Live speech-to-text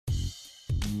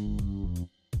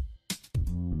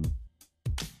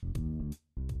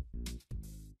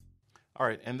All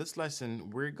right, in this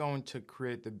lesson, we're going to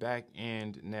create the back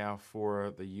end now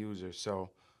for the user.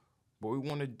 So what we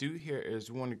want to do here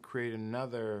is we want to create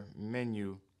another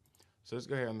menu. So let's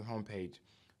go here on the home page.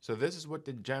 So this is what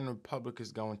the general public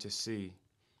is going to see.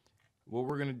 What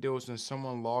we're going to do is when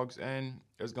someone logs in,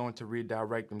 it's going to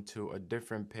redirect them to a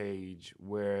different page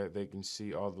where they can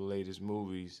see all the latest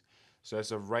movies. So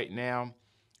as of right now,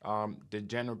 the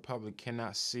general public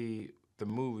cannot see the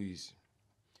movies.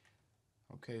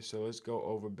 Okay, so let's go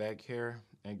over back here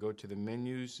and go to the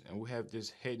menus, and we have this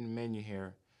hidden menu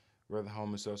here where the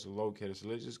home is also located. So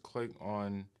let's just click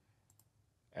on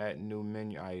add new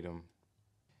menu item,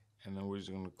 and then we're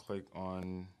just going to click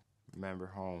on member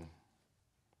home,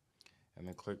 and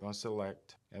then click on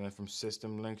select, and then from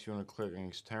system links you want to click on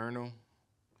external.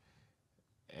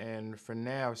 And for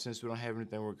now, since we don't have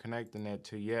anything we're connecting that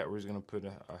to yet, we're just going to put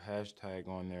a hashtag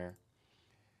on there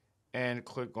and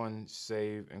click on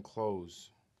save and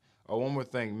close. Oh, one more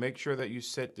thing, make sure that you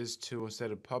set this to,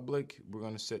 instead of public, we're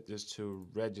going to set this to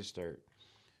registered,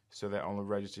 so that only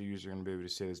registered users are going to be able to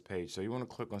see this page. So you want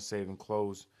to click on save and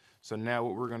close. So now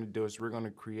what we're going to do is we're going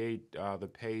to create the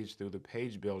page through the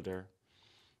page builder.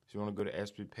 So you want to go to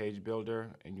SP page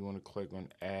builder and you want to click on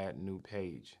add new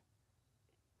page.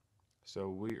 So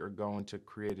we are going to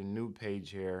create a new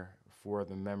page here for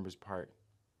the members part.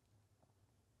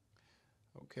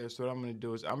 Okay, so what I'm going to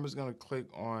do is I'm just going to click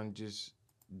on just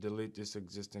delete this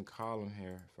existing column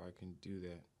here, if I can do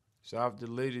that. So I've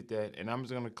deleted that, and I'm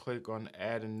just going to click on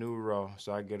add a new row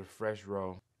so I get a fresh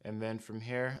row. And then from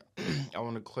here, I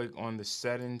want to click on the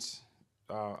settings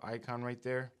icon right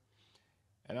there.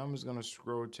 And I'm just going to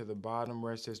scroll to the bottom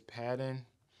where it says padding.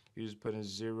 You just put in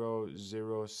 0,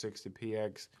 0,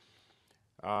 60px.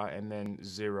 And then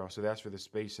 0. So that's for the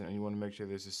spacing, and you want to make sure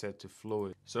this is set to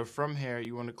fluid. So from here,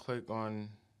 you want to click on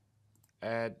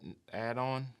add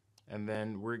on, and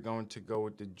then we're going to go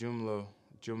with the Joomla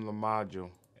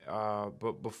module.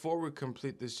 But before we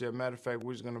complete this here, matter of fact,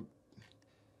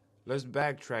 let's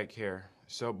backtrack here.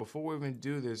 So before we even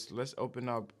do this, let's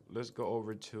go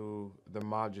over to the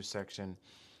module section,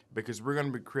 because we're going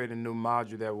to be creating a new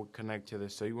module that will connect to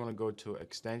this. So you want to go to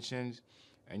extensions,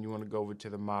 and you want to go over to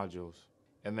the modules.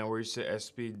 And then where you say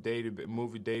SP database,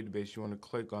 movie database, you want to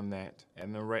click on that.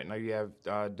 And then right now you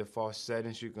have default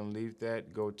settings. You can leave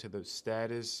that. Go to the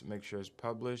status, make sure it's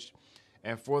published.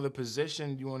 And for the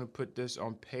position, you want to put this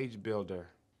on page builder.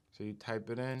 So you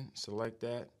type it in, select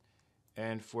that.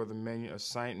 And for the menu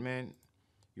assignment,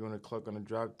 you want to click on the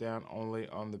drop down only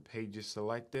on the pages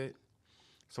selected.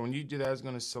 So when you do that, it's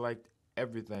going to select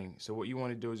everything. So what you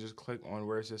want to do is just click on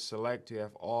where it says select. You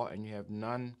have all and you have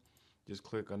none. Just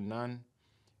click on none.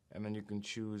 And then you can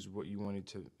choose what you wanted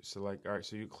to select. All right,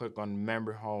 so you click on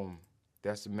member home.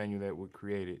 That's the menu that we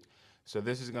created. So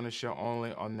this is going to show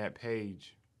only on that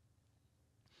page.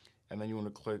 And then you want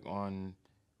to click on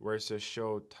where it says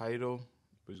show title.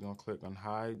 We're just going to click on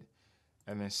hide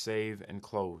and then save and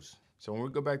close. So when we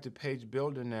go back to page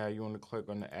builder now, you want to click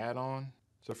on the add-on.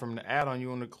 So from the add-on, you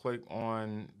want to click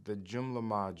on the Joomla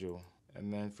module.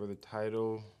 And then for the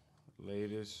title,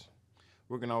 latest,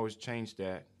 we can always change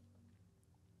that.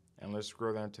 And let's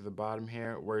scroll down to the bottom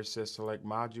here where it says select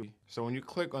module. So when you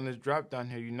click on this drop down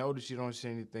here, you notice you don't see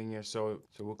anything here. So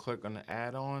we'll click on the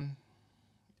add-on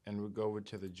and we'll go over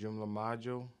to the Joomla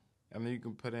module. And then you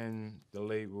can put in the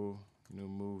label new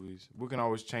movies. We can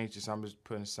always change this. I'm just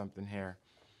putting something here.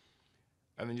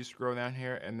 And then you scroll down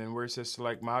here, and then where it says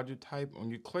select module type, when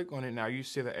you click on it now, you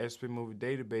see the SP movie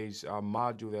database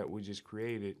module that we just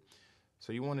created.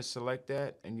 So you want to select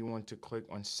that and you want to click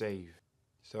on save.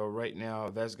 So right now,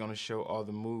 that's going to show all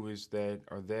the movies that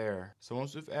are there. So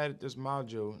once we've added this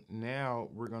module, now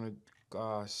we're going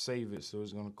to save it. So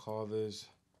it's going to call this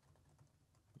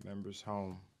members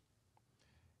home.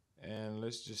 And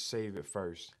let's just save it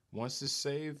first. Once it's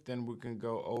saved, then we can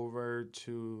go over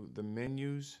to the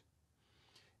menus.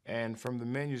 And from the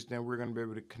menus, then we're going to be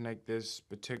able to connect this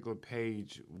particular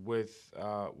page with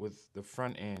the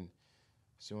front end.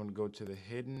 So you want to go to the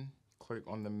hidden, click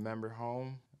on the members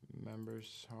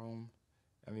home,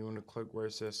 and you want to click where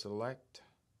it says select.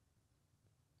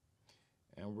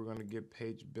 And we're going to get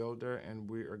page builder, and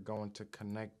we are going to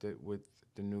connect it with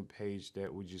the new page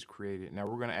that we just created. Now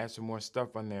we're going to add some more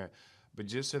stuff on there, but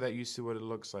just so that you see what it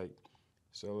looks like.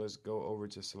 So let's go over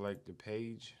to select the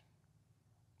page.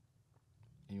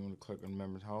 And you want to click on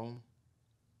members home.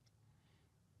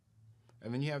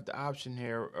 And then you have the option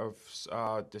here of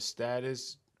the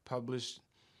status, published.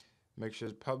 Make sure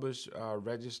it's published,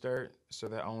 registered, so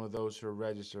that only those who are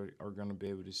registered are going to be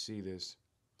able to see this.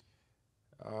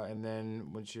 And then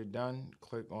once you're done,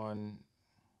 click on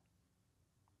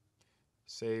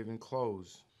save and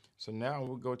close. So now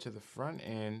we'll go to the front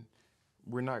end.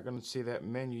 We're not going to see that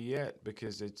menu yet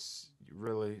because it's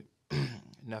really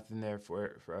nothing there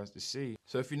for us to see.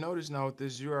 So if you notice now with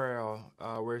this URL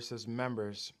where it says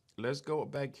members, let's go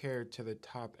back here to the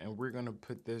top and we're going to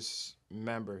put this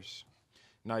members.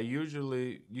 Now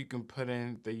usually you can put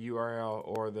in the URL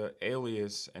or the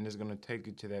alias and it's going to take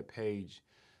you to that page.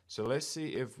 So let's see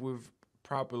if we've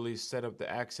properly set up the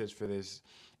access for this.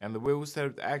 And the way we set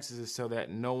up the access is so that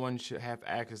no one should have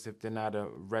access if they're not a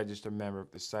registered member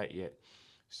of the site yet.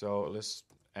 So let's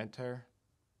enter.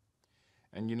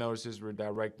 And you notice it's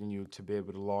redirecting you to be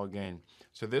able to log in.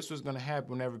 So this was going to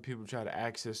happen whenever people try to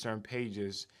access certain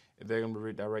pages. They're going to be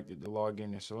redirected to log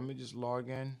in there. So let me just log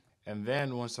in. And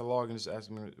then once I log in, it's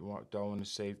asking me, do I want to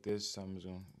save this? I'm just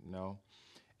going to no.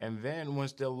 And then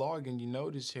once they're logging, you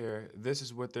notice here, this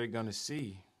is what they're going to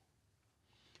see.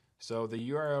 So the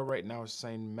URL right now is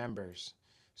saying members.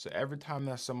 So every time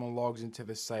that someone logs into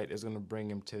the site, it's going to bring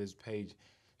them to this page.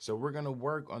 So we're going to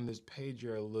work on this page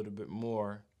here a little bit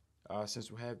more. Since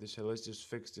we have this here, let's just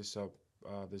fix this up,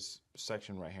 this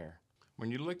section right here. When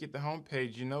you look at the home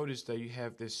page, you notice that you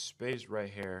have this space right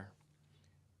here.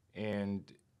 And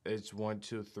it's 1,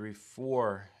 2, 3,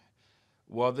 4.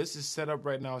 Well, this is set up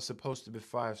right now. It's supposed to be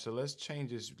 5. So let's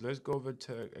change this. Let's go over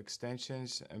to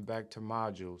extensions and back to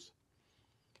modules.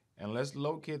 And let's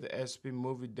locate the SP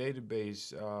movie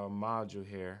database module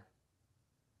here.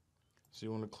 So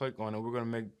you want to click on it. We're going to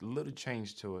make a little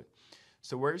change to it.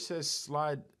 So where it says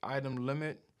slide item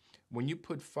limit, when you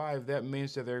put 5, that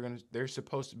means that there's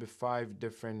supposed to be 5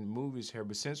 different movies here.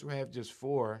 But since we have just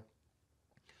 4,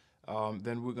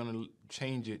 then we're going to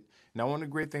change it. Now, one of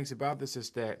the great things about this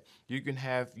is that you can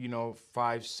have,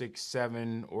 5, 6,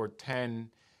 7, or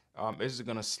 10. This is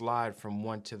going to slide from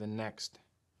one to the next.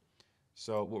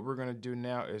 So what we're going to do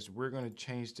now is we're going to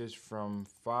change this from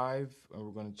 5 and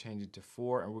we're going to change it to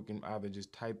 4, and we can either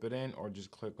just type it in or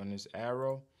just click on this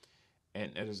arrow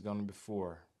and it is going to be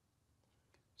 4.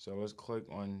 So let's click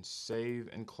on save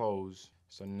and close.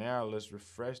 So now let's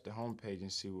refresh the home page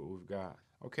and see what we've got.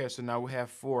 Okay, so now we have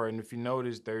 4, and if you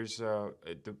notice there's the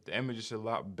image is a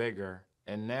lot bigger.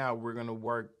 And now we're going to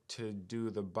work to do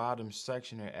the bottom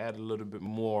section and add a little bit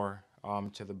more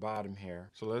to the bottom here.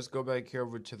 So let's go back here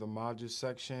over to the module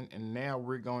section, and now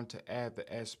we're going to add the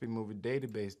SP movie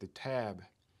database, the tab.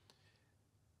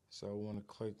 So I want to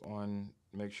click on,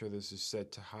 make sure this is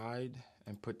set to hide,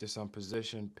 and put this on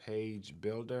position page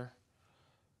builder.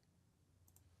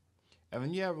 And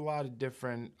then you have a lot of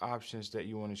different options that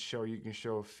you want to show. You can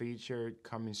show featured,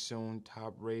 coming soon,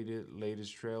 top rated,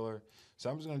 latest trailer.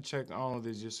 So I'm just going to check all of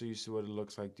this just so you see what it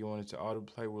looks like. Do you want it to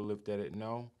autoplay? We'll lift edit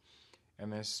no.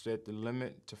 And then set the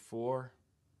limit to 4.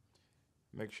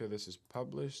 Make sure this is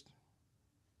published.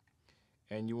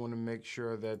 And you want to make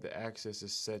sure that the access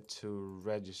is set to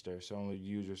register, so only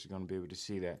users are going to be able to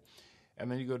see that. And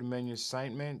then you go to menu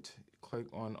assignment, click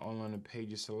on the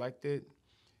pages selected,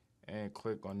 and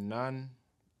click on none.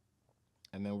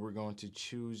 And then we're going to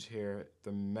choose here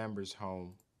the members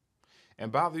home.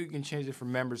 And by the way, you can change it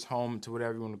from members home to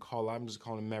whatever you want to call it. I'm just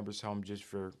calling members home just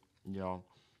for,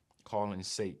 calling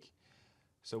sake.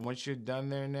 So once you're done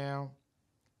there now,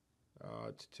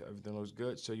 everything looks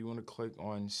good. So you want to click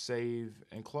on save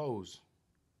and close.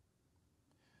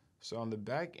 So on the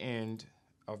back end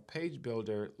of page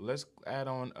builder, let's add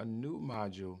on a new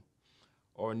module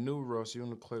or a new row. So you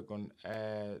want to click on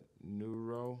add new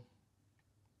row.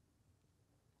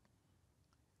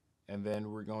 And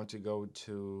then we're going to go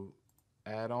to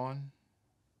add-on.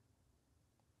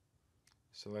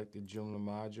 Select the Joomla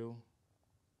module.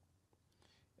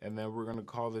 And then we're going to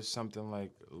call this something like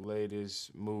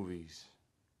latest movies.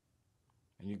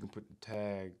 And you can put the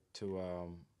tag to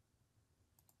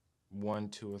 1,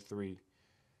 2, or 3.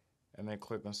 And then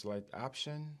click on select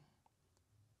option.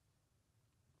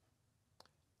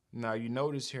 Now you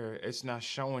notice here, it's not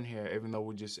showing here even though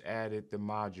we just added the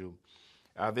module.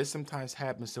 This sometimes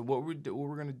happens. So what we're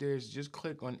going to do is just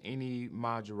click on any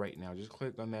module right now. Just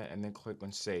click on that and then click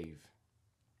on save.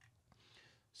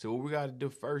 So what we got to do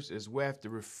first is we have to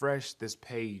refresh this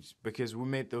page because we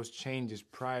made those changes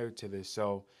prior to this.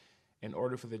 So in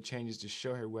order for the changes to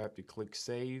show here, we have to click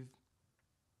save.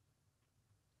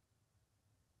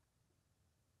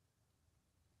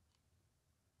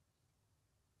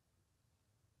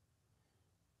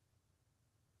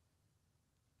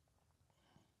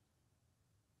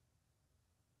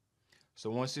 So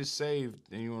once it's saved,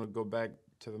 then you want to go back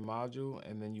to the module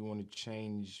and then you want to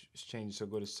change. So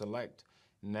go to select.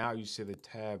 Now you see the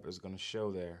tab is going to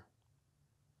show there.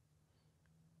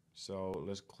 So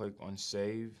let's click on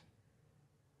save.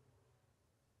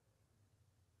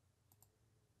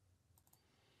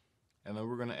 And then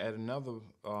we're going to add another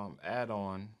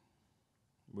add-on,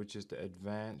 which is the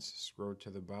advanced. Scroll to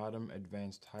the bottom,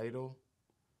 advanced title.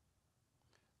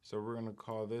 So we're going to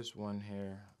call this one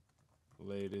here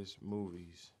latest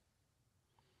movies.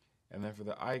 And then for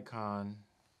the icon,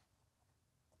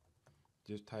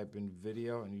 just type in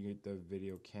video and you get the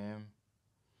video cam.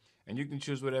 And you can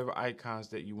choose whatever icons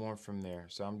that you want from there.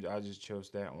 So I just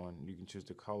chose that one. You can choose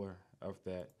the color of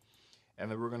that. And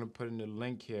then we're going to put in the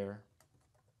link here.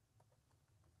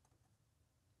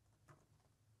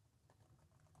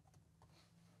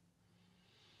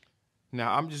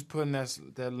 Now I'm just putting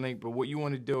that link, but what you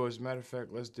want to do is, matter of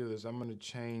fact, let's do this. I'm going to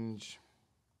change.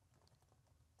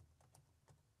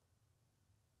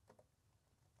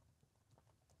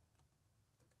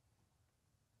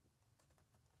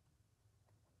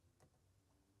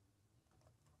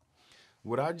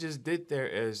 What I just did there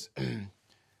is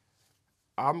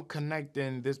I'm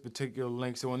connecting this particular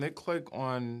link. So when they click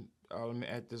on, let me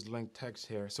add this link text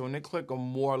here. So when they click on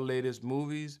more latest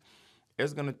movies,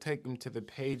 it's going to take them to the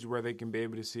page where they can be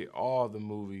able to see all the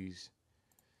movies.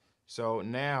 So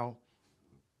now,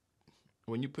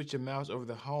 when you put your mouse over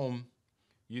the home,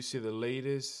 you see the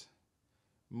latest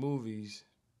movies.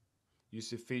 You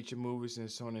see feature movies and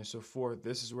so on and so forth.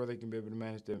 This is where they can be able to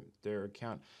manage their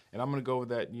account. And I'm going to go over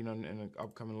that, in an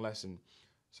upcoming lesson.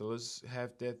 So let's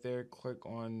have that there. Click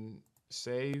on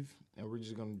save, and we're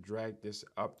just going to drag this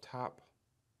up top.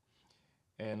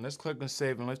 And let's click on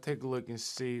save, and let's take a look and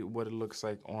see what it looks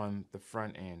like on the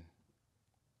front end.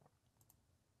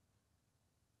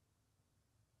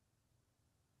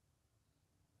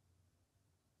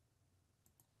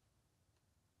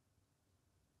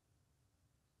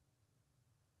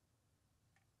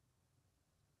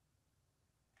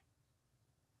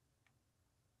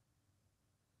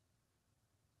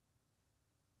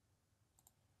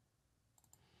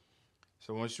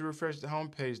 So once you refresh the home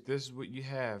page, this is what you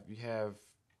have. You have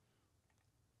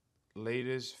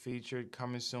latest, featured,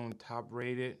 coming soon, top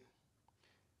rated.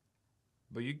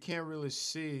 But you can't really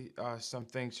see some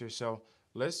things here. So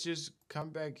let's just come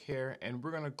back here, and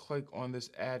we're going to click on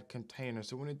this add container.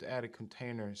 So we need to add a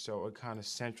container so it kind of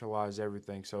centralizes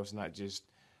everything, so it's not just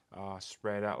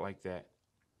spread out like that.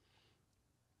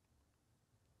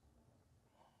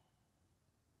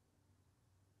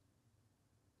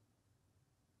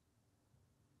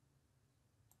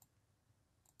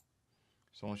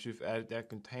 So once you've added that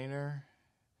container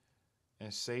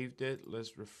and saved it,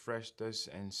 let's refresh this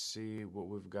and see what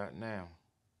we've got now.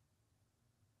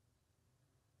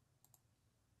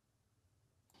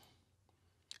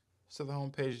 So the home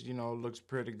page, looks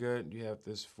pretty good. You have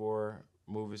this 4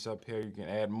 movies up here. You can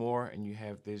add more, and you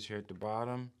have this here at the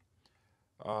bottom.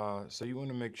 So you want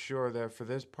to make sure that for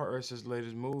this part where it says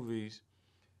latest movies,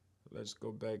 let's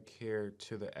go back here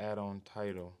to the add-on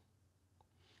title.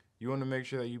 You want to make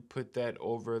sure that you put that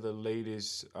over the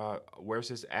latest, where it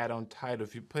says add-on title.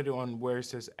 If you put it on where it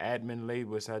says admin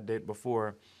label, as I did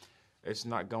before, it's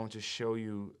not going to show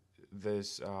you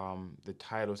this, the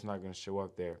title is not going to show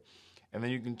up there. And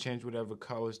then you can change whatever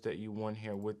colors that you want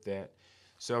here with that.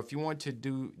 So if you want to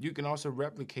do, you can also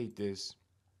replicate this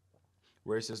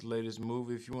where it says latest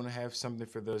movie. If you want to have something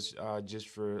for those, just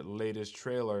for latest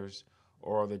trailers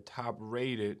or the top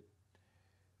rated,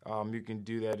 you can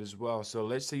do that as well. So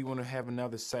let's say you want to have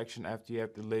another section after you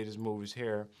have the latest movies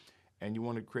here, and you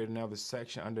want to create another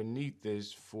section underneath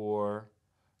this for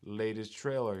latest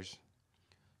trailers.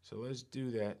 So let's do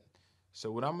that.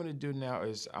 So what I'm going to do now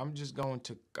is I'm just going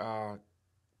to, let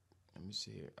me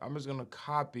see here. I'm just going to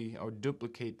copy or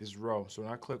duplicate this row. So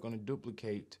when I click on the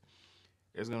duplicate,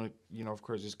 it's going to, of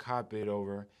course, just copy it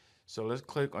over. So let's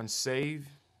click on save.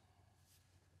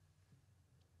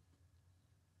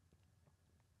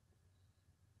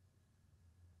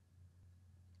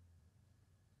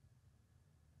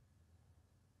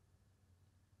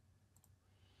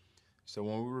 So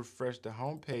when we refresh the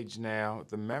home page now,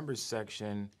 the members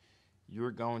section, you're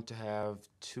going to have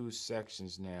 2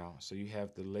 sections now. So you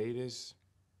have the latest,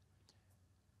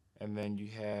 and then you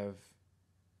have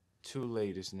 2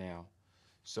 latest now.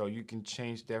 So you can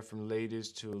change that from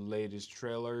latest to latest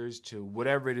trailers to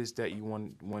whatever it is that you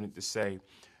want it to say.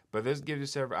 But this gives you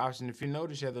several options. If you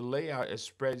notice here, the layout, it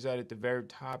spreads out at the very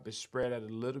top. It's spread out a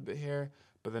little bit here,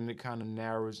 but then it kind of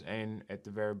narrows in at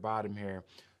the very bottom here.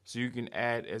 So you can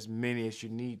add as many as you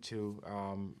need to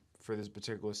for this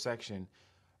particular section.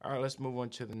 All right, let's move on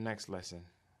to the next lesson.